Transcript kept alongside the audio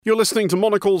You're listening to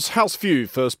Monocle's House View,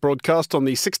 first broadcast on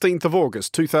the 16th of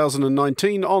August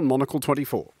 2019 on Monocle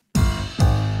 24.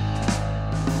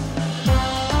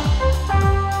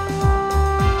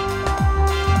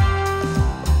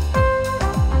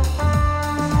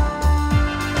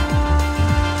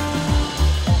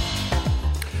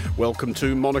 Welcome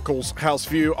to Monocle's House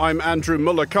View. I'm Andrew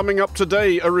Mueller. Coming up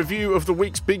today, a review of the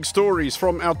week's big stories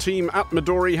from our team at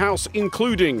Midori House,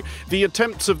 including the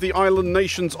attempts of the island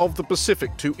nations of the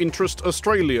Pacific to interest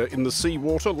Australia in the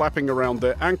seawater lapping around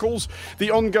their ankles, the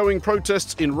ongoing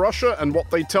protests in Russia and what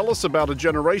they tell us about a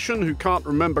generation who can't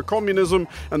remember communism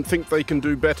and think they can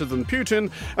do better than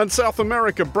Putin, and South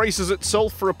America braces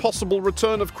itself for a possible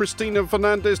return of Cristina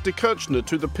Fernández de Kirchner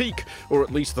to the peak, or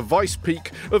at least the vice peak,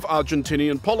 of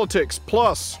Argentinian politics.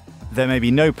 Plus, there may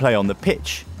be no play on the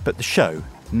pitch, but the show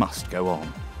must go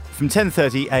on. From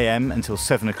 10:30 a.m. until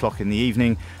 7 o'clock in the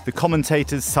evening, the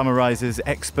commentators, summarisers,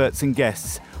 experts and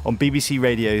guests on BBC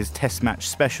Radio's Test Match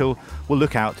Special will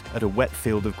look out at a wet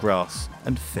field of grass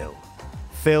and fill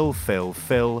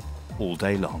all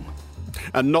day long.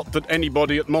 And not that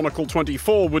anybody at Monocle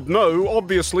 24 would know,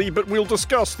 obviously, but we'll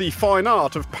discuss the fine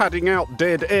art of padding out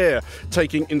dead air,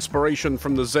 taking inspiration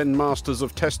from the Zen masters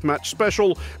of Test Match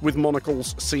Special with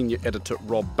Monocle's senior editor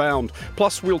Rob Bound.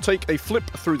 Plus, we'll take a flip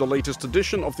through the latest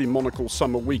edition of the Monocle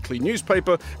Summer Weekly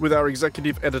newspaper with our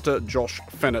executive editor Josh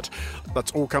Fehnert.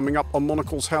 That's all coming up on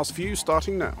Monocle's House View,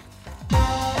 starting now.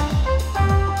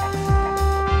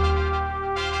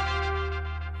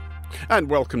 And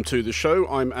welcome to the show.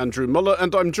 I'm Andrew Mueller,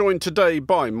 and I'm joined today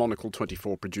by Monocle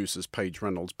 24 producers Paige,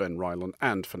 Reynolds, Ben Rylan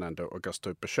and Fernando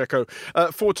Augusto Pacheco.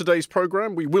 For today's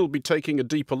programme, we will be taking a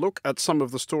deeper look at some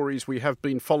of the stories we have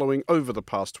been following over the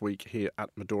past week here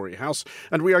at Midori House,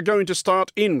 and we are going to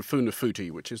start in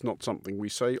Funafuti, which is not something we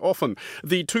say often.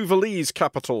 The Tuvalu's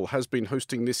capital has been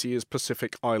hosting this year's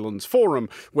Pacific Islands Forum,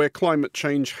 where climate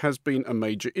change has been a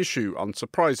major issue,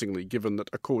 unsurprisingly, given that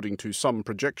according to some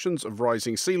projections of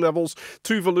rising sea levels,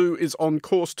 Tuvalu is on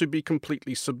course to be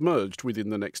completely submerged within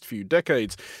the next few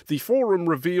decades. The forum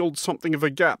revealed something of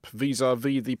a gap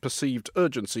vis-à-vis the perceived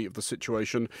urgency of the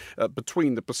situation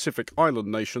between the Pacific Island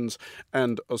nations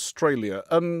and Australia.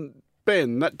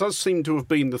 Ben, that does seem to have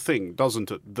been the thing,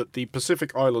 doesn't it? That the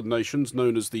Pacific Island nations,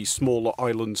 known as the Smaller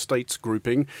Island States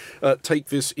grouping, take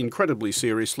this incredibly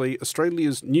seriously.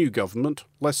 Australia's new government,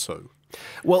 less so.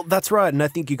 Well, that's right, and I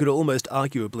think you could almost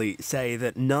arguably say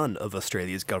that none of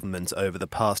Australia's governments over the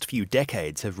past few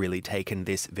decades have really taken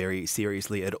this very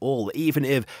seriously at all, even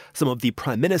if some of the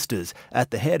prime ministers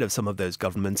at the head of some of those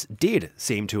governments did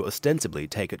seem to ostensibly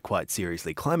take it quite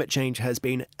seriously. Climate change has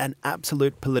been an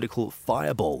absolute political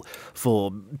fireball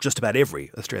for just about every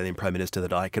Australian prime minister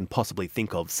that I can possibly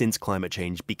think of since climate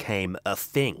change became a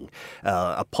thing,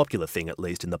 a popular thing at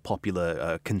least in the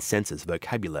popular consensus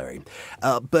vocabulary.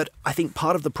 But I think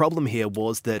part of the problem here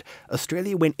was that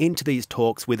Australia went into these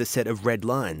talks with a set of red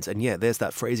lines. And yeah, there's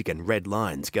that phrase again, red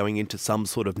lines, going into some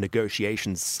sort of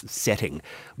negotiations setting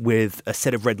with a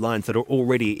set of red lines that are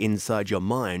already inside your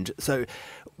mind. So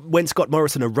when Scott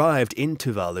Morrison arrived in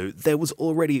Tuvalu, there was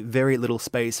already very little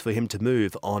space for him to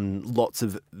move on lots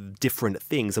of different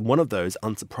things. And one of those,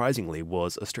 unsurprisingly,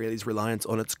 was Australia's reliance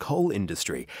on its coal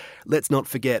industry. Let's not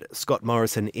forget, Scott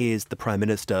Morrison is the Prime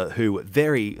Minister who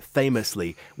very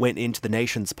famously went into the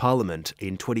nation's parliament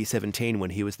in 2017 when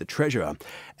he was the Treasurer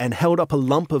and held up a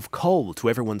lump of coal to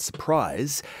everyone's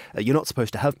surprise. You're not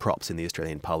supposed to have props in the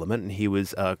Australian Parliament, and he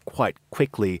was quite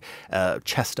quickly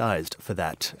chastised for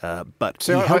that. But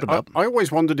he held it up. I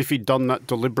always wondered if he'd done that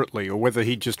deliberately or whether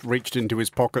he just reached into his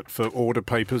pocket for order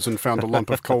papers and found a lump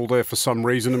of coal there for some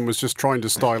reason and was just trying to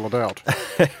style it out.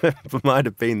 It might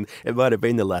have been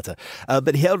the latter.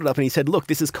 But he held it up and he said, look,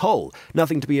 this is coal,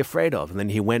 nothing to be afraid of. And then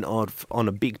he went on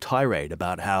a big tirade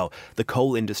about how the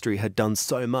coal industry had done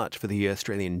so much for the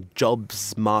Australian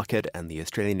jobs market and the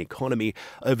Australian economy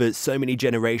over so many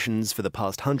generations for the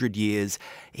past 100 years.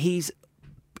 He's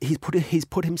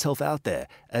put himself out there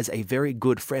as a very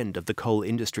good friend of the coal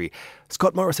industry.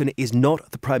 Scott Morrison is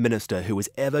not the Prime Minister who is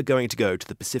ever going to go to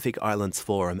the Pacific Islands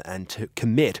Forum and to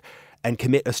commit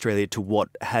Australia to what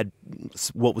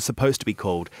was supposed to be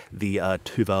called the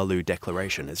Tuvalu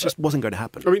Declaration. It just wasn't going to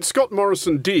happen. I mean, Scott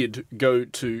Morrison did go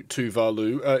to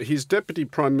Tuvalu. His Deputy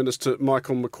Prime Minister,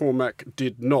 Michael McCormack,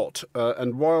 did not.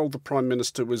 And while the Prime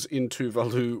Minister was in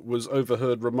Tuvalu, was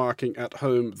overheard remarking at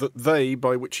home that they,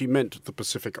 by which he meant the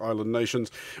Pacific Island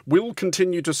nations, will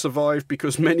continue to survive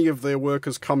because many of their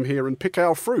workers come here and pick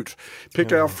our fruit.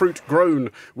 Our fruit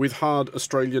grown with hard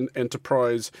Australian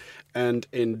enterprise and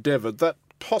endeavour. That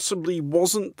possibly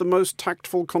wasn't the most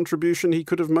tactful contribution he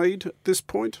could have made at this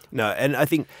point. No, and I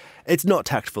think It's not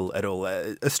tactful at all.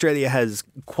 Australia has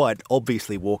quite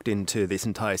obviously walked into this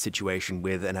entire situation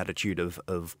with an attitude of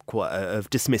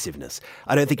dismissiveness.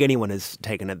 I don't think anyone has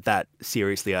taken it that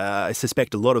seriously. I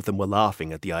suspect a lot of them were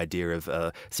laughing at the idea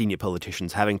of senior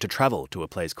politicians having to travel to a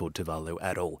place called Tuvalu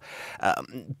at all.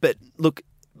 But look,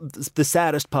 the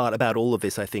saddest part about all of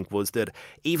this, I think, was that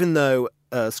even though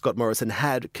Scott Morrison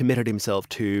had committed himself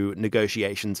to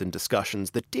negotiations and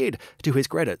discussions that did, to his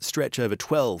credit, stretch over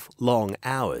 12 long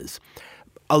hours,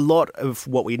 a lot of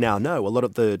what we now know, a lot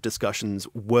of the discussions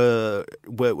were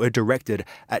directed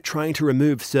at trying to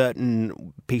remove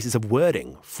certain pieces of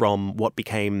wording from what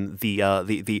became the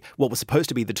what was supposed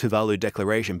to be the Tuvalu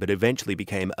Declaration, but eventually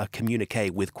became a communique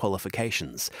with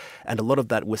qualifications. And a lot of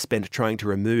that was spent trying to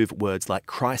remove words like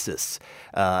crisis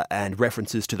and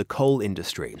references to the coal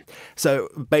industry. So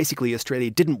basically,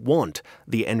 Australia didn't want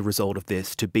the end result of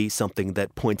this to be something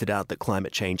that pointed out that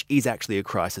climate change is actually a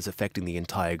crisis affecting the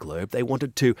entire globe. They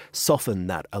wanted to soften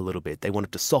that a little bit. They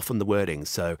wanted to soften the wording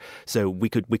so we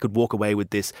could walk away with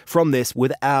this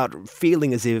without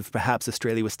feeling as if perhaps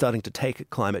Australia was starting to take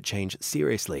climate change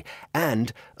seriously.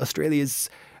 And Australia's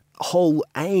whole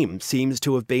aim seems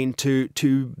to have been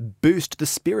to boost the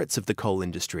spirits of the coal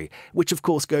industry, which of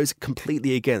course goes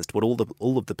completely against what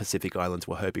all of the Pacific Islands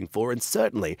were hoping for, and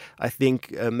certainly I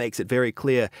think makes it very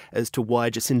clear as to why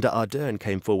Jacinda Ardern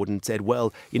came forward and said,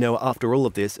 well, after all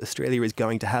of this, Australia is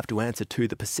going to have to answer to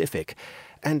the Pacific.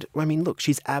 And, I mean, look,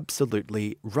 she's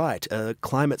absolutely right.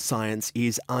 Climate science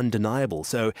is undeniable.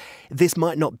 So this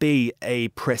might not be a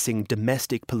pressing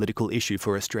domestic political issue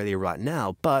for Australia right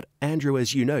now. But, Andrew,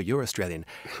 as you know, you're Australian.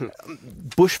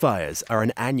 Bushfires are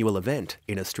an annual event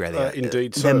in Australia.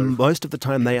 Indeed so. And most of the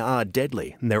time they are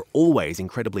deadly. And they're always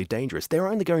incredibly dangerous. They're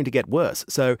only going to get worse.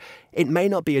 So it may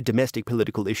not be a domestic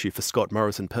political issue for Scott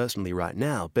Morrison personally right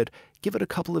now, but give it a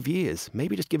couple of years,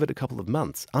 maybe just give it a couple of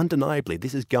months. Undeniably,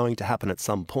 this is going to happen at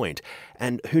some point,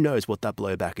 and who knows what that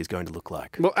blowback is going to look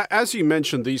like. Well, as you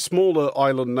mentioned, the smaller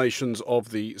island nations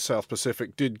of the South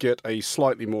Pacific did get a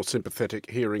slightly more sympathetic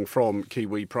hearing from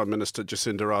Kiwi Prime Minister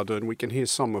Jacinda Ardern. We can hear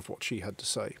some of what she had to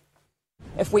say.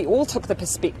 If we all took the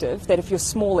perspective that if you're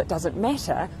small it doesn't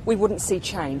matter, we wouldn't see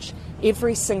change.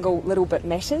 Every single little bit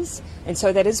matters, and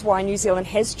so that is why New Zealand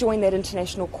has joined that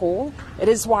international call. It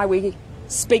is why we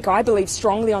speak, I believe,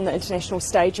 strongly on the international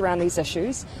stage around these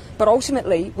issues, but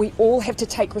ultimately we all have to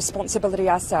take responsibility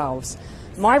ourselves.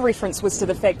 My reference was to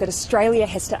the fact that Australia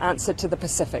has to answer to the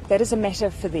Pacific. That is a matter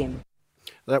for them.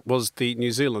 That was the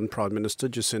New Zealand Prime Minister,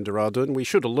 Jacinda Ardern. We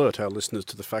should alert our listeners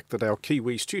to the fact that our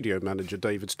Kiwi studio manager,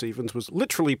 David Stevens, was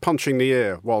literally punching the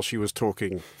air while she was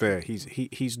talking there.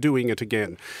 He's doing it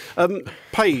again.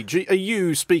 Paige, are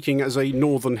you speaking as a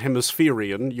Northern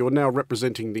Hemispherian? You're now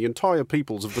representing the entire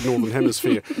peoples of the Northern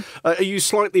Hemisphere. Are you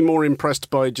slightly more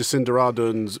impressed by Jacinda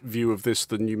Ardern's view of this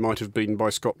than you might have been by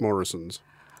Scott Morrison's?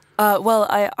 Well,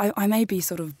 I may be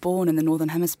sort of born in the Northern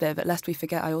Hemisphere, but lest we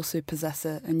forget, I also possess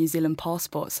a New Zealand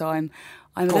passport, so I'm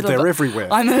a little. They're everywhere.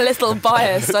 I'm a little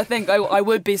biased. I think I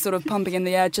would be sort of pumping in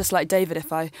the air just like David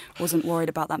if I wasn't worried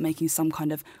about that making some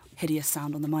kind of hideous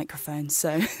sound on the microphone.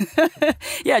 So,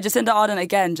 yeah, Jacinda Ardern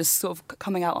again, just sort of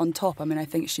coming out on top. I mean, I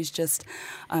think she's just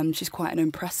she's quite an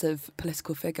impressive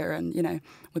political figure, and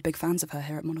we're big fans of her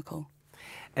here at Monocle.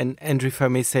 And Andrew, if I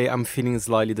may say, I'm feeling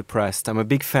slightly depressed. I'm a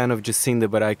big fan of Jacinda,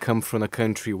 but I come from a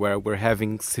country where we're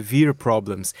having severe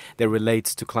problems that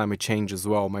relates to climate change as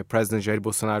well. My president, Jair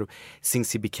Bolsonaro,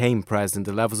 since he became president,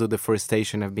 the levels of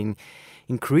deforestation have been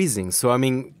increasing. So, I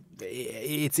mean,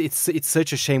 it's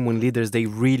such a shame when leaders, they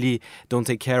really don't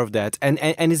take care of that, and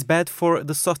it's bad for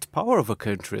the soft power of a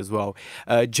country as well.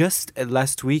 Just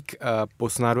last week,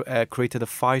 Bolsonaro created a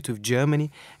fight with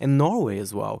Germany and Norway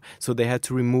as well, so they had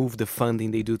to remove the funding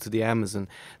they do to the Amazon.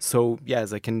 So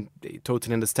yes, I can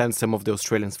totally understand some of the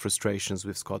Australians' frustrations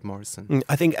with Scott Morrison.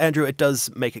 I think, Andrew, it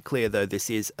does make it clear though this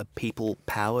is a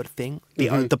people-powered thing.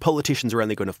 The politicians are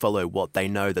only going to follow what they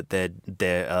know that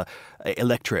their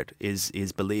electorate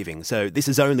is believing. So this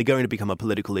is only going to become a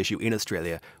political issue in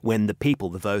Australia when the people,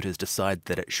 the voters, decide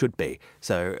that it should be.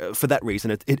 So for that reason,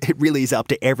 it really is up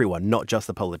to everyone, not just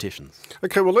the politicians.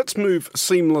 OK, well, let's move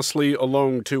seamlessly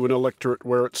along to an electorate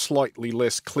where it's slightly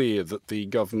less clear that the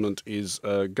government is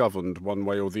governed one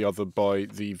way or the other by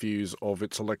the views of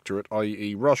its electorate,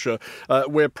 i.e. Russia,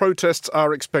 where protests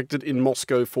are expected in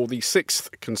Moscow for the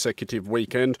 6th consecutive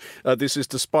weekend. This is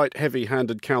despite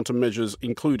heavy-handed countermeasures,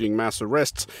 including mass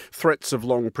arrests, threats of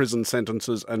long prison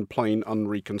sentences and plain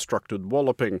unreconstructed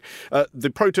walloping. The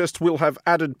protests will have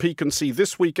added piquancy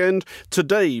this weekend,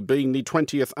 today being the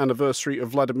 20th anniversary of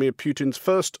Vladimir Putin's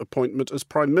first appointment as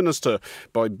Prime Minister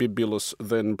by bibulous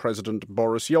then-President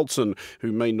Boris Yeltsin,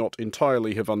 who may not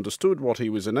entirely have understood what he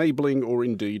was enabling or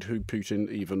indeed who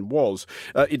Putin even was.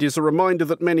 It is a reminder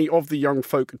that many of the young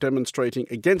folk demonstrating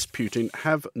against Putin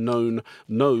have known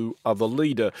no other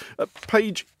leader.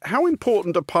 Paige, how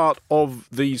important a part of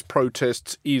these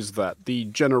protests is that, the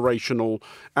generational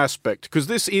aspect? Because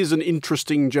this is an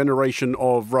interesting generation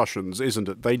of Russians, isn't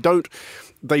it?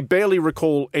 They barely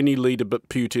recall any leader but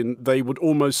Putin. They would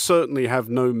almost certainly have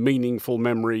no meaningful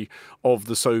memory of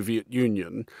the Soviet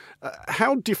Union.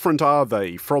 How different are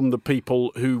they from the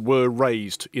people who were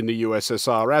raised in the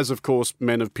USSR, as of course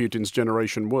men of Putin's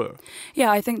generation were? Yeah,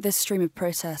 I think this stream of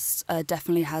protests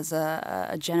definitely has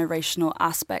a generational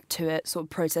aspect to it. Sort of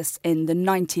protests in the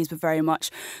 90s were very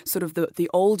much sort of the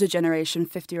older generation,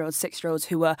 50-year-olds, 60-year-olds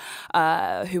who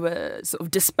were sort of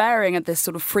despairing at this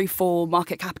sort of free-fall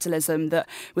market capitalism that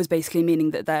was basically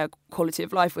meaning that their quality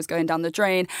of life was going down the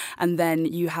drain. And then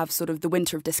you have sort of the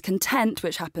winter of discontent,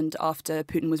 which happened after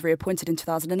Putin was reappointed in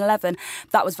 2011.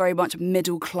 That was very much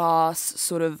middle class,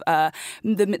 sort of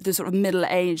the sort of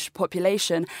middle-aged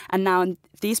population. And now in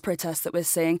these protests that we're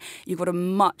seeing, you've got a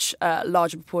much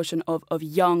larger proportion of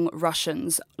young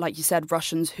Russians, like you said,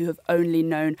 Russians who have only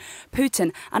known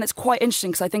Putin. And it's quite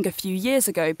interesting because I think a few years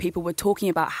ago people were talking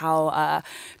about how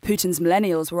Putin's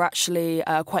millennials were actually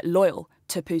quite loyal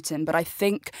to Putin. But I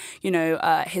think,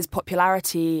 his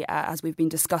popularity, as we've been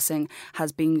discussing,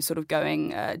 has been sort of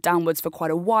going downwards for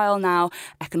quite a while now.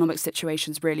 Economic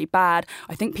situation's really bad.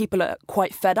 I think people are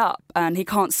quite fed up, and he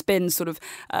can't spin sort of,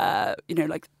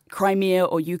 like Crimea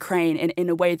or Ukraine in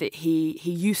a way that he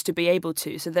used to be able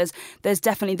to. So there's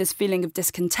definitely this feeling of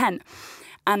discontent.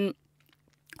 And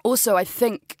also, I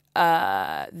think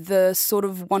the sort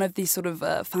of one of these sort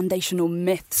of foundational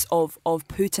myths of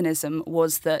Putinism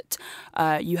was that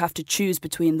you have to choose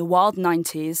between the wild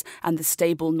 90s and the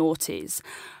stable noughties.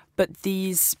 But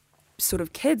these sort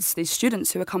of kids, these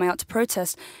students who are coming out to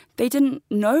protest, they didn't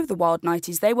know the wild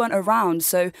 90s. They weren't around.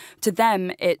 So to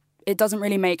them, it doesn't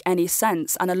really make any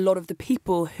sense. And a lot of the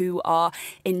people who are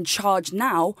in charge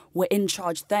now were in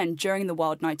charge then during the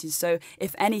wild 90s. So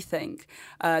if anything,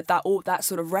 that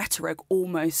sort of rhetoric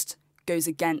almost goes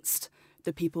against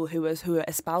the people who are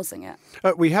espousing it.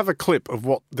 We have a clip of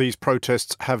what these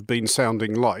protests have been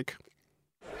sounding like.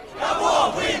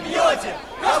 Кого вы бьете?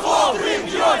 Кого вы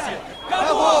бьете?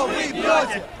 Кого вы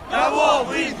бьете? Кого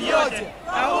вы бьете?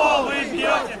 Кого вы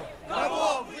бьете?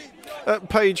 Кого вы...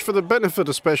 Paige, for the benefit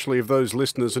especially of those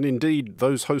listeners and indeed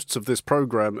those hosts of this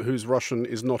programme whose Russian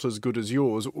is not as good as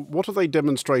yours, what are they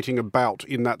demonstrating about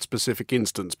in that specific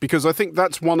instance? Because I think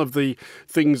that's one of the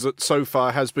things that so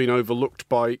far has been overlooked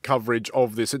by coverage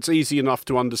of this. It's easy enough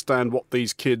to understand what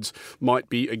these kids might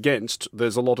be against.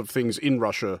 There's a lot of things in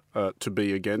Russia to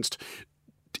be against.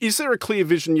 Is there a clear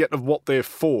vision yet of what they're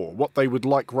for, what they would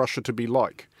like Russia to be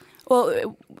like?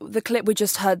 Well, the clip we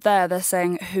just heard there, they're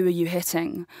saying, who are you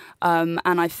hitting? And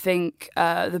I think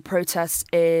the protests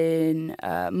in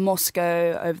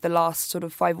Moscow over the last sort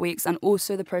of 5 weeks, and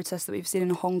also the protests that we've seen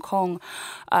in Hong Kong,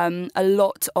 a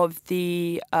lot of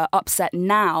the upset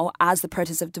now, as the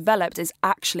protests have developed, is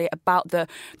actually about the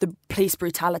police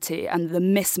brutality and the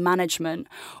mismanagement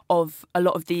of a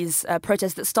lot of these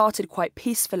protests that started quite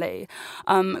peacefully.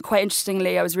 Quite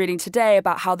interestingly, I was reading today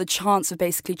about how the chants have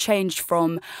basically changed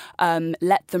from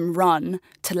let them run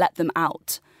to let them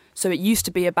out. So it used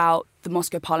to be about the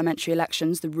Moscow parliamentary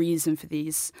elections, the reason for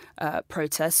these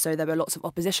protests. So there were lots of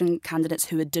opposition candidates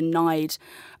who had denied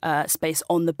space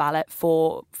on the ballot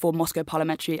for Moscow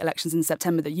parliamentary elections in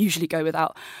September that usually go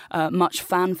without much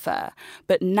fanfare.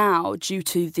 But now, due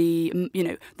to the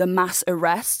mass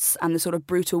arrests and the sort of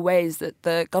brutal ways that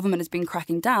the government has been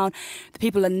cracking down, the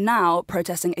people are now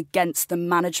protesting against the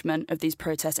management of these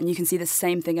protests. And you can see the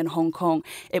same thing in Hong Kong.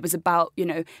 It was about,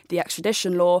 the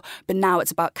extradition law, but now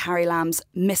it's about Carrie Lam's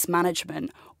mismanagement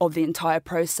of the entire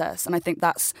process. And I think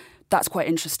that's quite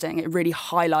interesting. It really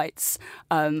highlights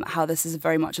how this is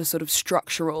very much a sort of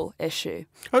structural issue.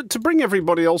 To bring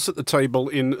everybody else at the table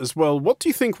in as well, what do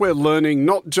you think we're learning,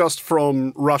 not just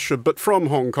from Russia, but from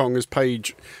Hong Kong, as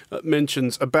Paige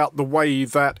mentions, about the way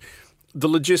that the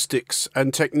logistics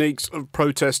and techniques of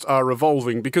protest are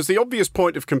evolving? Because the obvious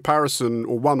point of comparison,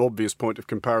 or one obvious point of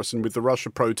comparison with the Russia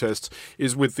protests,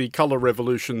 is with the colour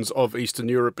revolutions of Eastern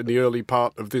Europe in the early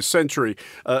part of this century,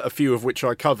 a few of which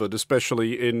I covered,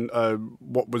 especially in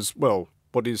what was,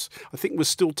 what is, I think, was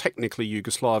still technically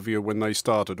Yugoslavia when they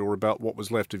started, or about what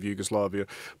was left of Yugoslavia,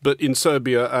 but in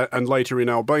Serbia and later in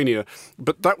Albania.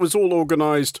 But that was all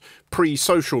organised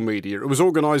pre-social media. It was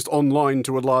organised online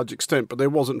to a large extent, but there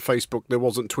wasn't Facebook, there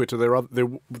wasn't Twitter,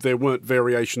 there weren't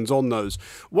variations on those.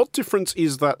 What difference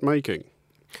is that making?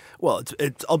 Well,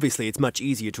 it's obviously it's much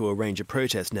easier to arrange a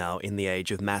protest now in the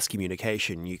age of mass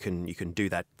communication. You can do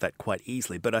that quite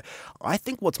easily. But I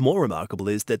think what's more remarkable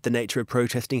is that the nature of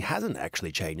protesting hasn't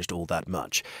actually changed all that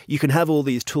much. You can have all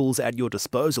these tools at your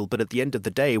disposal, but at the end of the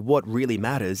day, what really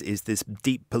matters is this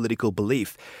deep political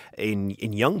belief in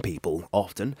young people,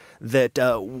 often, that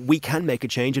we can make a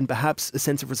change, and perhaps a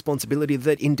sense of responsibility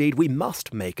that indeed we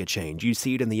must make a change. You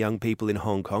see it in the young people in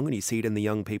Hong Kong, and you see it in the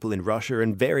young people in Russia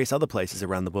and various other places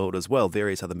around the world as well,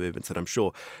 various other movements that I'm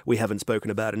sure we haven't spoken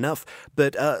about enough.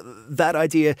 But that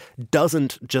idea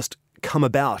doesn't just come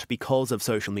about because of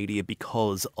social media,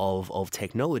 because of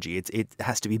technology. It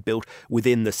has to be built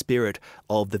within the spirit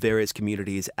of the various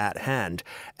communities at hand.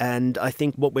 And I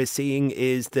think what we're seeing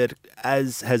is that,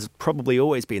 as has probably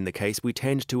always been the case, we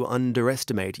tend to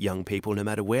underestimate young people no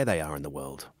matter where they are in the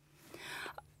world.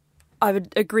 I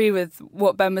would agree with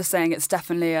what Ben was saying. It's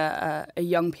definitely a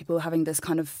young people having this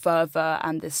kind of fervour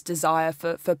and this desire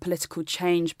for political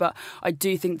change. But I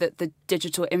do think that the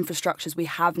digital infrastructures we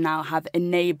have now have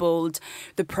enabled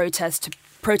the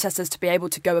protesters to be able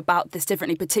to go about this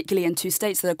differently, particularly in two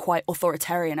states that are quite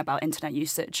authoritarian about internet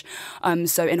usage.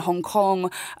 So in Hong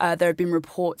Kong, there have been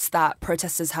reports that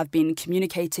protesters have been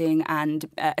communicating and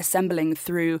assembling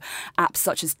through apps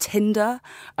such as Tinder,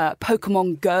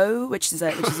 Pokemon Go, which is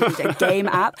a game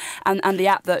app, and the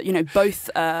app that both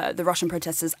the Russian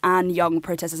protesters and young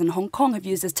protesters in Hong Kong have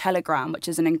used is Telegram, which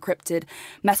is an encrypted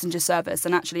messenger service.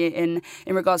 And actually, in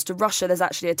regards to Russia, there's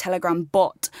actually a Telegram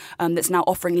bot that's now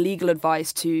offering legal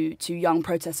advice to young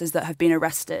protesters that have been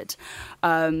arrested.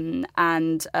 And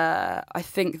I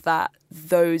think that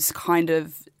those kind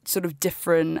of sort of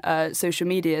different social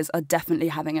medias are definitely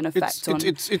having an effect on...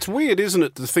 It's weird, isn't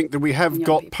it, to think that we have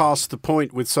got people past the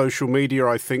point with social media,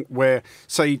 I think, where,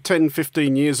 say, 10,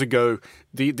 15 years ago,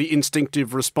 the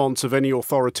instinctive response of any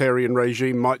authoritarian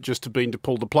regime might just have been to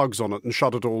pull the plugs on it and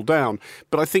shut it all down.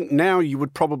 But I think now you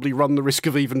would probably run the risk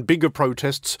of even bigger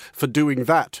protests for doing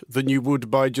that than you would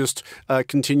by just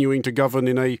continuing to govern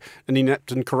in an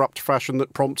inept and corrupt fashion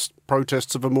that prompts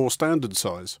protests of a more standard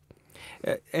size.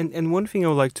 And one thing I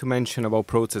would like to mention about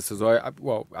protests,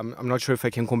 I'm not sure if I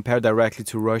can compare directly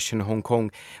to Russia and Hong Kong,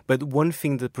 but one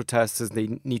thing that protesters,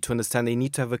 they need to understand, they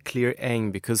need to have a clear aim,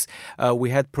 because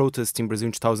we had protests in Brazil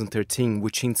in 2013,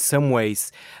 which in some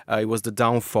ways it was the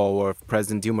downfall of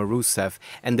President Dilma Rousseff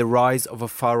and the rise of a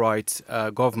far-right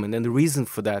government. And the reason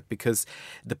for that, because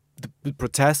the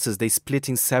protesters, they split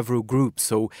in several groups.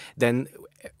 So then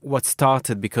what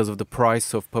started because of the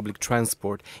price of public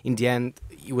transport, in the end,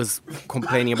 he was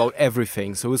complaining about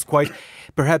everything. So it was quite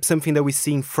perhaps something that we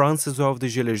see in France as well, the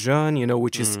Gilets jaunes,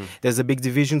 which is, there's a big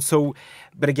division. So,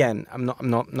 but again, I'm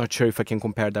not sure if I can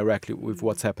compare directly with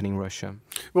what's happening in Russia.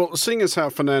 Well, seeing as how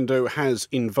Fernando has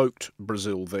invoked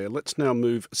Brazil there, let's now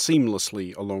move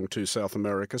seamlessly along to South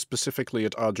America, specifically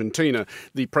at Argentina,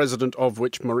 the president of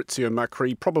which, Mauricio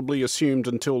Macri, probably assumed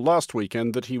until last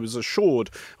weekend that he was assured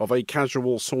of a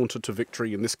casual saunter to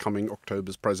victory in this coming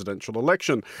October's presidential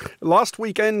election. Last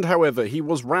weekend, however, he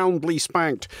was roundly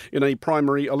spanked in a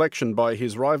primary election by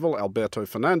his rival, Alberto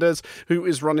Fernandez, who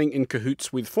is running in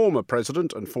cahoots with former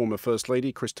President and former First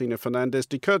Lady Cristina Fernández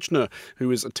de Kirchner,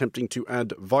 who is attempting to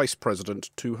add Vice President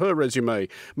to her resume.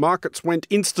 Markets went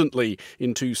instantly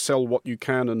into sell what you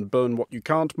can and burn what you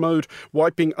can't mode,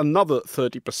 wiping another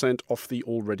 30% off the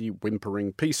already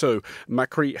whimpering peso.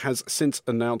 Macri has since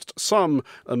announced some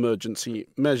emergency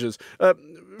measures.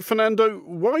 Fernando,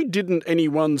 why didn't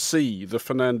anyone see the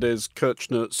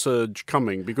Fernández-Kirchner surge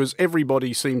coming? Because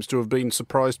everybody seems to have been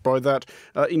surprised by that,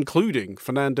 including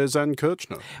Fernández and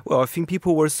Kirchner. Well, I think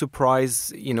people were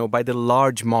surprised, by the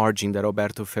large margin that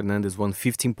Alberto Fernández won,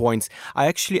 15 points.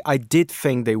 I did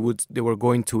think they were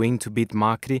going to win, to beat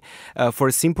Macri, for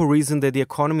a simple reason that the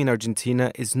economy in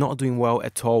Argentina is not doing well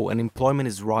at all. Unemployment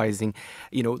is rising.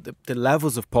 The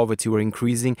levels of poverty were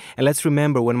increasing. And let's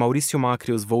remember, when Mauricio Macri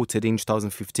was voted in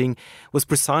 2015, was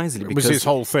precisely because... It was his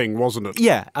whole thing, wasn't it?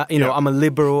 Yeah, I'm a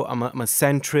liberal, I'm a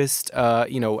centrist,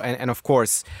 and of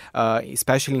course,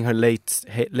 especially in her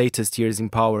latest years in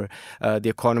power, the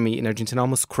economy in Argentina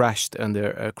almost crashed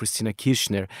under Cristina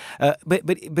Kirchner. But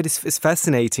it's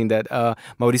fascinating that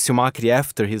Mauricio Macri,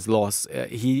 after his loss,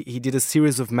 he did a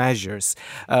series of measures.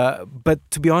 But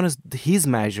to be honest, his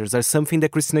measures are something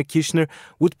that Cristina Kirchner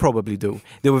would probably do.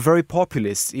 They were very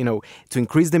populist, to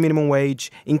increase the minimum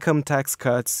wage, income tax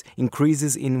cuts, cuts,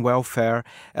 increases in welfare,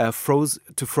 froze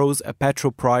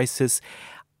petrol prices.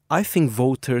 I think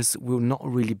voters will not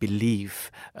really believe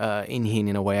in him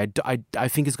in a way. I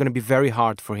think it's going to be very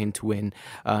hard for him to win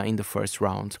in the first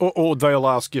round. Or they'll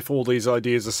ask, if all these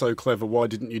ideas are so clever, why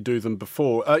didn't you do them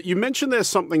before? You mentioned there's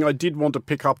something I did want to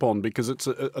pick up on, because it's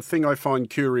a thing I find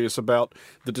curious about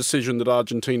the decision that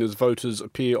Argentina's voters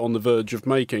appear on the verge of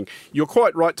making. You're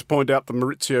quite right to point out that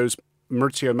Mauricio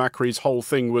Macri's whole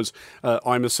thing was,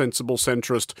 I'm a sensible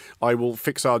centrist, I will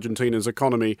fix Argentina's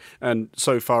economy, and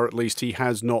so far at least he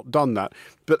has not done that.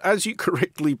 But as you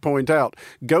correctly point out,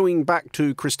 going back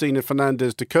to Cristina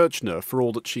Fernández de Kirchner, for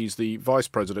all that she's the vice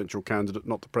presidential candidate,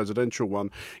 not the presidential one,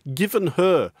 given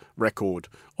her record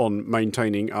on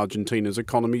maintaining Argentina's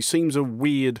economy, seems a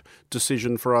weird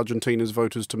decision for Argentina's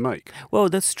voters to make. Well,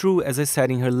 that's true, as I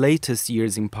said, in her latest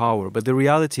years in power. But the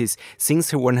reality is,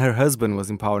 when her husband was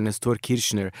in power, Nestor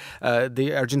Kirchner,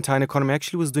 the Argentine economy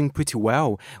actually was doing pretty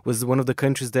well. Was one of the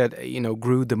countries that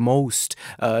grew the most.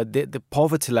 The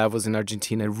poverty levels in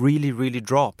Argentina really, really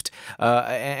dropped.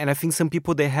 And I think some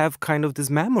people, they have kind of this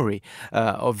memory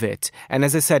of it. And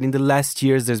as I said, in the last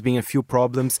years, there's been a few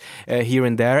problems here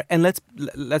and there. And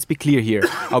let's be clear here.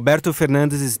 Alberto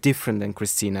Fernandez is different than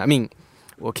Cristina. I mean,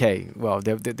 okay, well,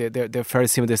 they're very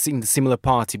similar. They're in the similar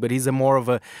party, but he's more of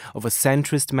a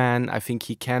centrist man. I think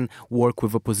he can work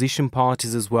with opposition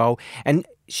parties as well. And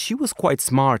she was quite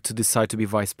smart to decide to be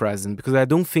vice president, because I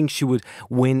don't think she would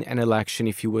win an election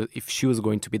if she was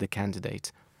going to be the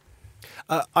candidate.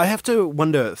 I have to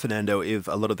wonder, Fernando, if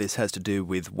a lot of this has to do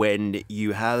with when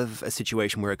you have a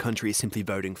situation where a country is simply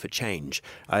voting for change.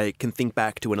 I can think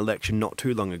back to an election not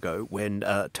too long ago when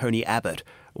Tony Abbott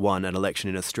won an election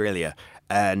in Australia.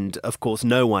 And, of course,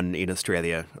 no one in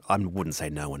Australia, I wouldn't say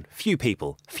no one, few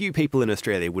people in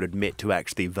Australia would admit to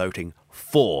actually voting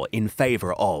in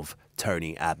favour of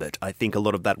Tony Abbott. I think a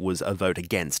lot of that was a vote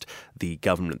against the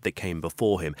government that came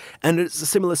before him. And it's a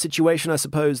similar situation, I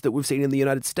suppose, that we've seen in the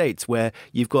United States, where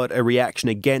you've got a reaction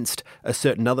against a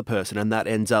certain other person, and that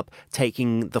ends up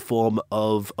taking the form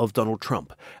of Donald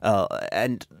Trump.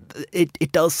 And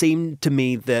it does seem to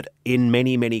me that in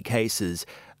many, many cases,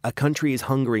 a country is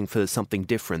hungering for something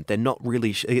different. They're not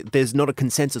really, there's not a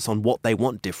consensus on what they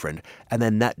want different. And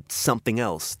then that something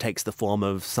else takes the form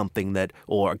of something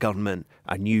or a government,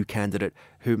 a new candidate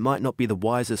who might not be the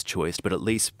wisest choice, but at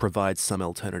least provides some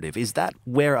alternative. Is that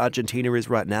where Argentina is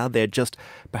right now?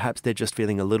 Perhaps they're just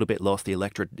feeling a little bit lost. The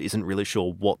electorate isn't really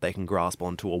sure what they can grasp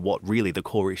onto or what really the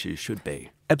core issues should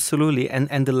be. Absolutely.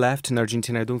 And the left in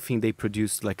Argentina, I don't think they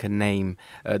produced like a name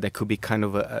that could be kind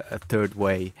of a third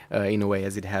way, in a way,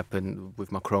 as it happened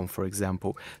with Macron, for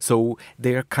example. So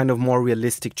their kind of more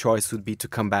realistic choice would be to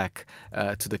come back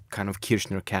to the kind of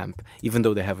Kirchner camp, even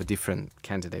though they have a different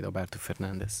candidate, Alberto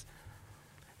Fernandez.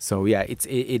 So yeah,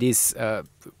 it is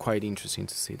quite interesting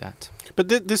to see that. But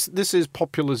this is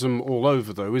populism all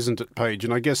over, though, isn't it, Paige?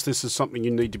 And I guess this is something you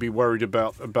need to be worried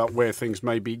about where things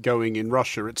may be going in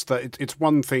Russia. It's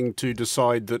one thing to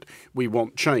decide that we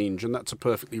want change, and that's a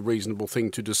perfectly reasonable thing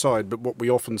to decide. But what we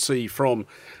often see from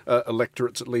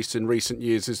electorates, at least in recent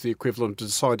years, is the equivalent of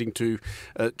deciding to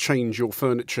change your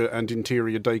furniture and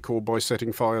interior decor by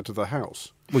setting fire to the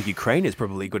house. Well, Ukraine is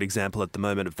probably a good example at the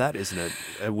moment of that, isn't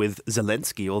it? With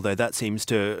Zelensky, although that seems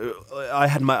to...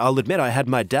 I'll admit I had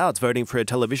my doubts voting for a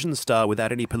television star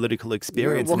without any political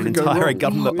experience and an entire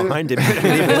government behind him with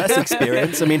even less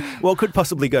experience. I mean, what could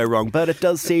possibly go wrong? But it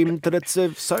does seem that it's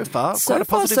so far quite a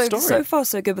positive story. So far,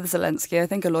 so good with Zelensky. I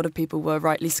think a lot of people were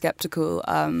rightly sceptical.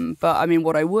 But I mean,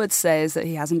 what I would say is that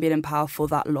he hasn't been in power for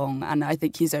that long. And I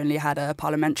think he's only had a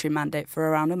parliamentary mandate for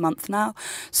around a month now.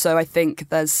 So I think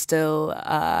there's still...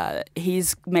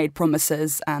 he's made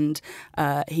promises, and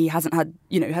he hasn't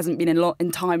been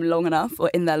in time long enough, or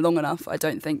in there long enough, I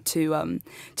don't think, to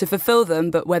fulfil them.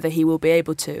 But whether he will be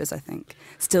able to is, I think,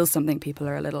 still something people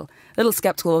are a little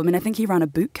sceptical. I mean, I think he ran a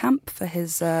boot camp for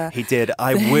his. He did.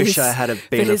 I wish I had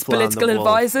been for his political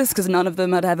advisors, because none of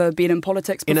them had ever been in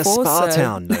politics before. In a spa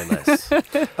town, no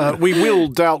less. We will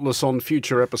doubtless on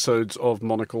future episodes of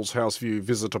Monocle's House View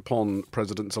visit upon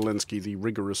President Zelensky the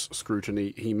rigorous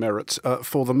scrutiny he merits.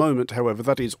 For the moment, however,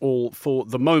 that is all for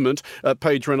the moment.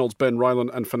 Paige, Reynolds, Ben Rylan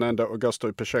and Fernando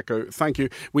Augusto Pacheco, thank you.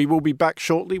 We will be back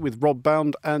shortly with Rob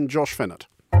Bound and Josh Fehnert.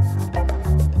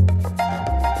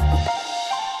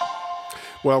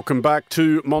 Welcome back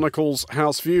to Monocle's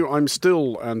House View. I'm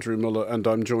still Andrew Mueller, and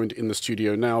I'm joined in the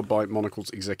studio now by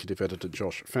Monocle's executive editor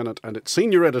Josh Fehnert and its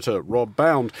senior editor Rob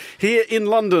Bound. Here in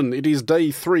London, it is day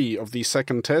 3 of the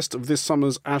second test of this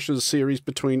summer's Ashes series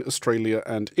between Australia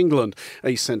and England,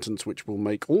 a sentence which will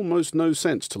make almost no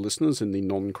sense to listeners in the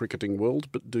non-cricketing world,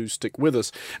 but do stick with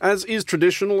us. As is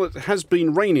traditional, it has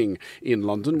been raining in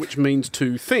London, which means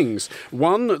two things.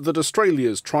 One, that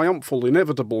Australia's triumphal,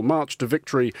 inevitable march to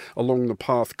victory along the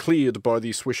path cleared by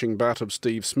the swishing bat of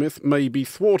Steve Smith may be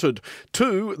thwarted.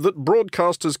 2, that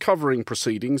broadcasters covering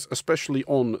proceedings, especially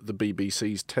on the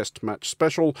BBC's Test Match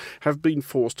Special, have been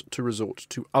forced to resort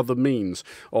to other means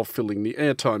of filling the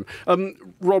airtime.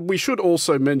 Rob, we should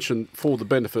also mention, for the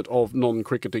benefit of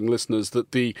non-cricketing listeners,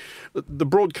 that the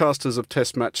broadcasters of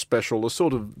Test Match Special are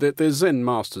sort of, they're Zen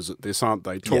masters at this, aren't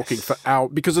they? Talking for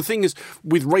hours. Because the thing is,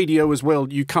 with radio as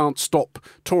well, you can't stop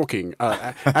talking,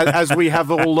 as we have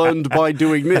all learned by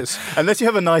doing this. Unless you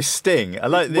have a nice sting. I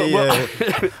like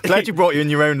the... glad you brought you in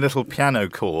your own little piano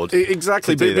chord.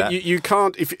 Exactly, but you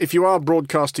can't... If you are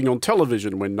broadcasting on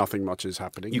television when nothing much is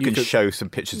happening... You can show some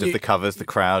pictures of the covers, the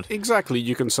crowd. Exactly.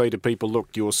 You can say to people, look,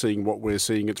 you're seeing what we're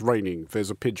seeing, it's raining, there's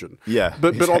a pigeon. Yeah,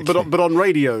 But exactly. on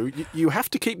radio, you have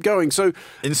to keep going. So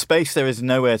in space, there is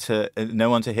no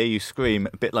one to hear you scream.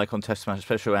 A bit like on Test Match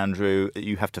Special, Andrew,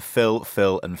 you have to fill,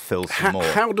 and fill some more.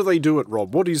 How do they do it,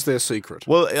 Rob? What is their secret?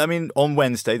 Well, I mean, on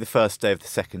Wednesday, the first day of the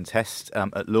second test,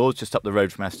 at Lord's, just up the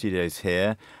road from our studios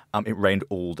here, it rained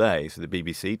all day. So the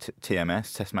BBC,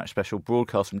 TMS, Test Match Special,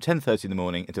 broadcast from 10:30 in the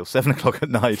morning until 7 o'clock at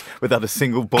night without a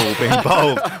single ball being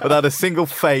bowled, without a single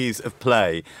phase of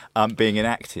play being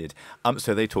enacted.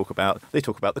 So they talk about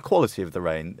the quality of the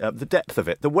rain, the depth of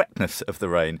it, the wetness of the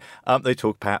rain. They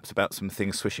talk perhaps about some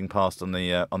things swishing past on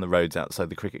the roads outside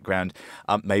the cricket ground.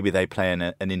 Maybe they play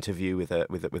an interview with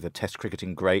a Test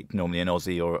cricketing great, normally an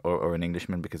Aussie or an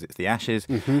Englishman because it's the Ashes.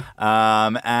 Mm-hmm.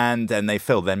 And then they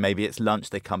fill. Then maybe it's lunch.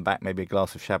 They come back, maybe a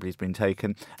glass of Chablis has been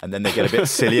taken, and then they get a bit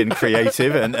silly and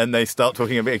creative, and they start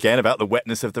talking a bit again about the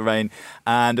wetness of the rain.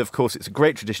 And of course, it's a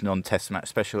great tradition on Test Match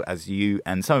Special, as you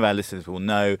and some of our listeners will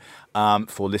know,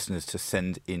 for listeners to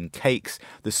send in cakes.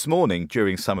 This morning,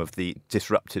 during some of the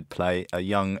disrupted play, a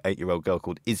young 8-year-old girl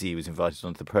called Izzy was invited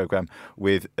onto the programme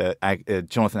with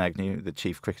Jonathan Agnew, the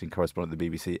chief cricketing correspondent at the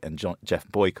BBC, and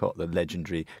Jeff Boycott, the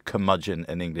legendary curmudgeon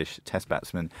and English Test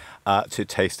batsman, to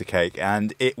taste a cake.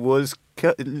 And it was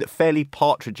fairly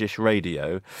partridge-ish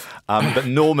radio, but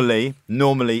normally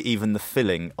even the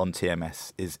filling on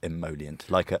TMS is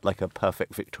emollient, like a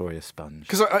perfect Victoria sponge.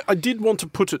 Because I did want to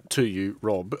put it to you,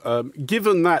 Rob,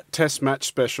 given that Test Match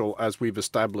Special, as we've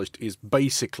established, is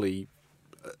basically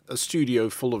a studio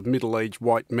full of middle-aged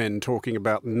white men talking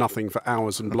about nothing for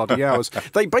hours and bloody hours.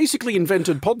 They basically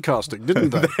invented podcasting, didn't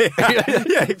they?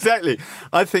 Yeah, exactly.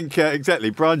 I think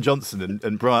exactly. Brian Johnson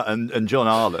and John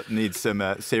Arlott need some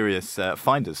serious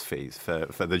finder's fees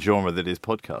for the genre that is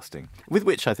podcasting, with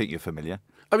which I think you're familiar.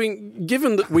 I mean,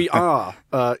 given that we are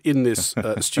in this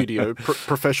studio,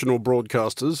 professional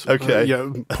broadcasters,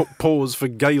 okay. Pause for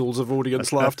gales of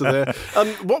audience laughter there.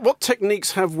 What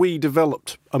techniques have we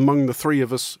developed among the three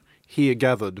of us here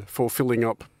gathered for filling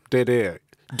up dead air?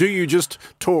 Do you just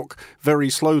talk very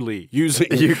slowly, using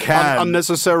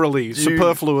unnecessarily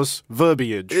superfluous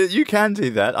verbiage? You can do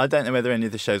that. I don't know whether any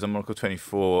of the shows on Monocle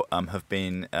 24 have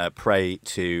been prey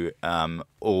to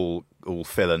all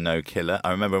filler, no killer.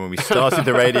 I remember when we started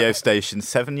the radio station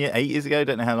 8 years ago,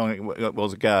 don't know how long it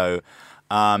was ago,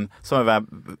 some of our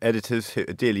editors who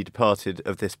are dearly departed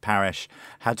of this parish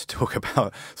had to talk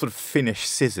about sort of Finnish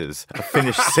scissors, a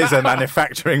Finnish scissor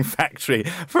manufacturing factory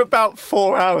for about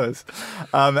 4 hours.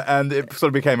 And it sort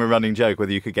of became a running joke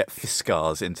whether you could get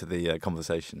Fiskars into the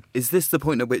conversation. Is this the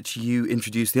point at which you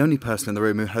introduce the only person in the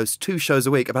room who hosts 2 shows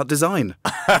a week about design?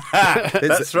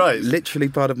 That's right. Literally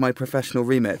part of my professional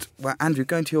remit. Well, Andrew,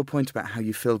 going to your point about how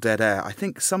you fill dead air, I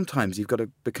think sometimes you've got to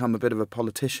become a bit of a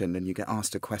politician and you get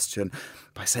asked a question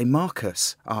by, say,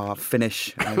 Marcus, our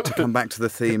Finnish, to come back to the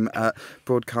theme,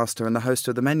 broadcaster and the host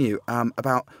of The Menu,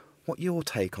 about what your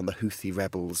take on the Houthi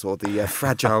rebels or the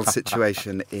fragile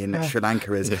situation in Sri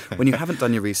Lanka is when you haven't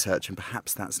done your research and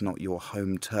perhaps that's not your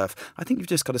home turf. I think you've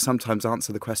just got to sometimes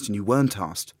answer the question you weren't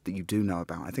asked that you do know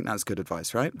about. I think that's good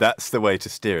advice, right? That's the way to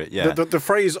steer it, yeah. The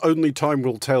phrase "only time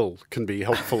will tell" can be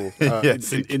helpful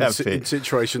yes, in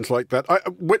situations like that.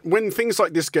 When things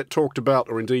like this get talked about,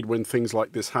 or indeed when things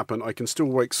like this happen, I can still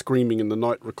wake screaming in the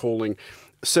night recalling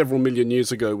several million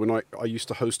years ago when I used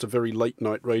to host a very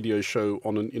late-night radio show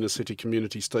on an inner-city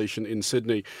community station in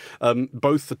Sydney.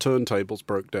 Both the turntables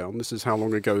broke down. This is how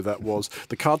long ago that was.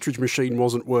 The cartridge machine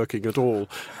wasn't working at all.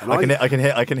 And I can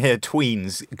hear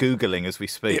tweens Googling as we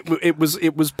speak. It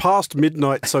was past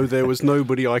midnight, so there was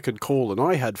nobody I could call, and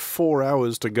I had 4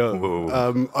 hours to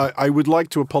go. I would like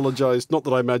to apologise, not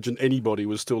that I imagine anybody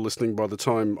was still listening by the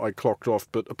time I clocked off,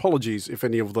 but apologies if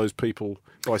any of those people,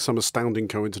 by some astounding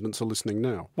coincidence, are listening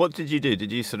now. What did you do?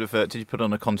 Did you did you put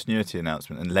on a continuity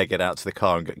announcement and leg it out to the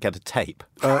car and get a tape?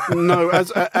 No,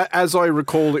 as I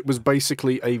recall, it was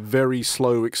basically a very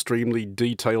slow, extremely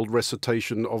detailed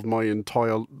recitation of my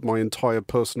entire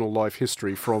personal life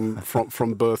history from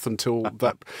birth until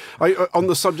that. On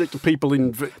the subject of people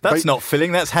that's not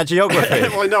filling. That's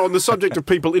hagiography. I know. On the subject of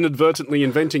people inadvertently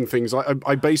inventing things,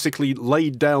 I basically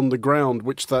laid down the ground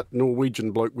which that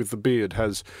Norwegian bloke with the beard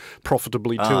has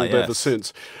profitably tilled ever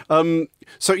since.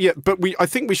 So yeah, but I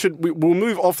think we'll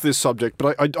move off this subject.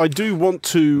 But I do want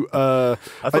to. I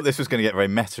thought this was going to get very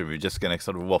meta. We were just going to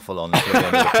sort of waffle on until the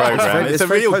end of the programme. It's a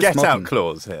real get-out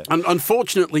clause here. And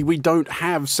unfortunately, we don't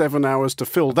have 7 hours to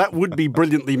fill. That would be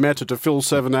brilliantly meta to fill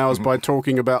 7 hours by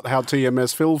talking about how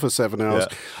TMS fill for 7 hours.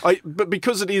 Yeah. But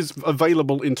because it is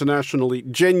available internationally,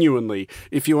 genuinely,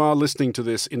 if you are listening to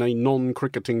this in a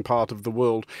non-cricketing part of the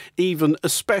world, even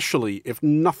especially if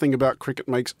nothing about cricket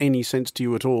makes any sense to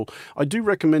you at all, I do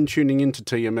recommend tuning into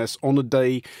TMS on a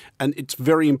day, and it's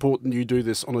very important you do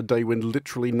this on a day when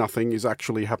literally nothing is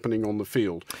actually happening on the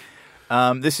field.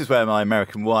 This is where my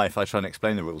American wife, I try and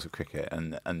explain the rules of cricket,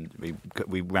 and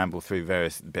we ramble through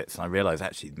various bits, and I realise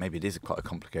actually maybe it is quite a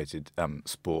complicated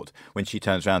sport when she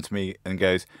turns around to me and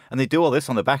goes, and they do all this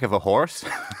on the back of a horse?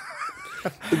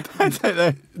 I don't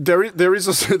know. There is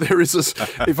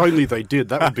a. If only they did,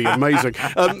 that would be amazing.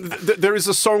 There is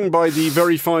a song by the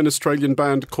very fine Australian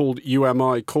band called You Am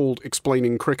I, called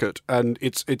 "Explaining Cricket," and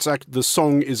the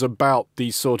song is about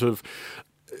the sort of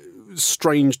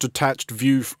strange detached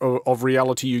view of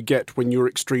reality you get when you're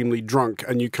extremely drunk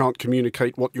and you can't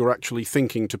communicate what you're actually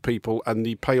thinking to people, and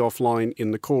the payoff line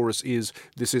in the chorus is,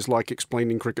 "This is like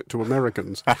explaining cricket to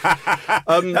Americans."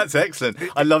 That's excellent.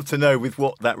 I'd love to know with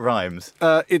what that rhymes.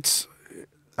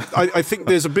 I think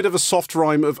there's a bit of a soft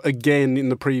rhyme of "again" in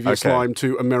the previous line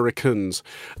to Americans.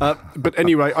 But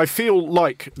anyway, I feel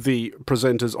like the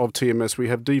presenters of TMS, we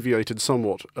have deviated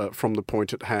somewhat from the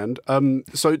point at hand.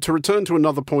 So to return to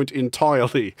another point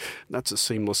entirely, that's a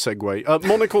seamless segue.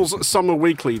 Monocle's Summer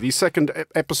Weekly, the second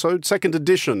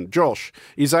edition, Josh,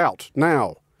 is out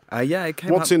now. Yeah, it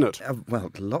came What's out, in it?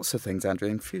 Well, lots of things, Andrew,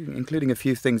 including a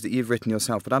few things that you've written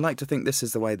yourself. But I like to think this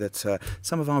is the way that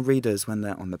some of our readers, when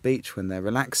they're on the beach, when they're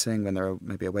relaxing, when they're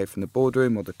maybe away from the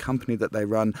boardroom or the company that they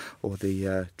run, or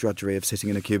the drudgery of sitting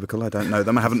in a cubicle. I don't know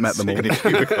them. I haven't met them all.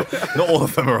 Not all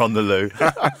of them are on the loo.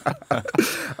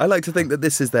 I like to think that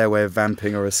this is their way of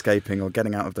vamping or escaping or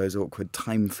getting out of those awkward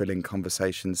time-filling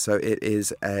conversations. So it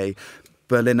is a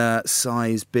Berliner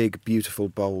size, big, beautiful,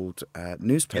 bold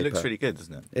newspaper. It looks really good,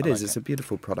 doesn't it? It is. It's a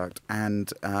beautiful product.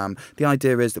 And the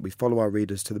idea is that we follow our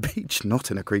readers to the beach, not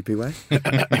in a creepy way.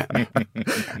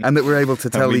 And that we're able to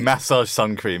tell... And we massage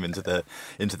sun cream into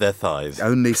their thighs.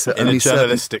 In a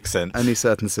journalistic sense. Only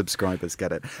certain subscribers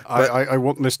get it. I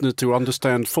want listeners to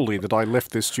understand fully that I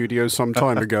left this studio some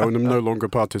time ago and am no longer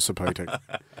participating.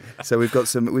 So we've got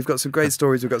some great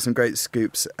stories. We've got some great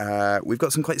scoops. We've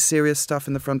got some quite serious stuff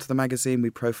in the front of the magazine. We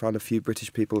profile a few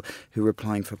British people who are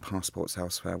applying for passports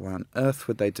elsewhere. Why on earth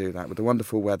would they do that? With the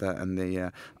wonderful weather and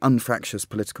the unfractious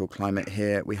political climate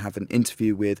here, we have an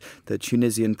interview with the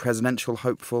Tunisian presidential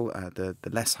hopeful. The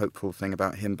less hopeful thing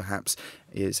about him, perhaps,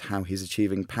 is how he's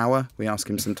achieving power. We ask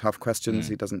him some tough questions.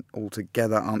 He doesn't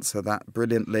altogether answer that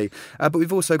brilliantly. But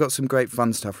we've also got some great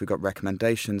fun stuff. We've got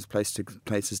recommendations,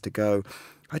 places to go.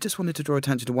 I just wanted to draw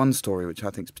attention to one story which I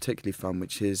think is particularly fun,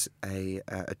 which is a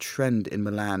trend in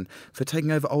Milan for taking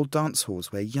over old dance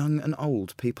halls where young and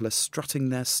old people are strutting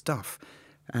their stuff.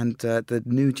 And the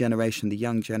new generation, the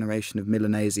young generation of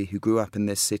Milanese who grew up in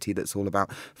this city that's all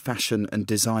about fashion and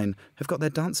design have got their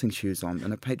dancing shoes on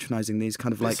and are patronising these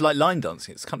kind of like... It's like line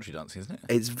dancing. It's country dancing, isn't it?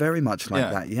 It's very much like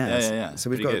that, yes. Yeah. So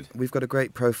we've got a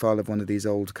great profile of one of these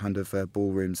old kind of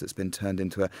ballrooms that's been turned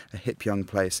into a hip young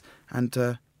place.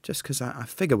 And just because I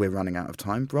figure we're running out of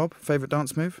time, Rob, favourite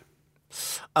dance move?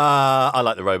 I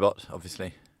like the robot,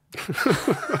 obviously.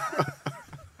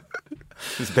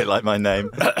 It's a bit like my name.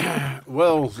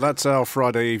 Well, that's our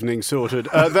Friday evening sorted.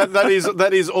 That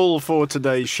is all for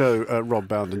today's show. Rob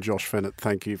Bound and Josh Fehnert,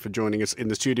 thank you for joining us in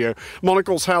the studio.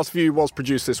 Monocle's House View was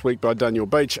produced this week by Daniel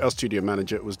Paige. Our studio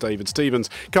manager was David Stevens.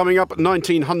 Coming up at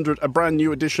 1900, a brand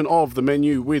new edition of The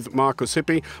Menu with Marcus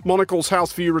Hippie. Monocle's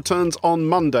House View returns on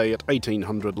Monday at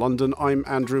 1800 London. I'm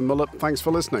Andrew Mueller. Thanks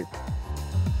for listening.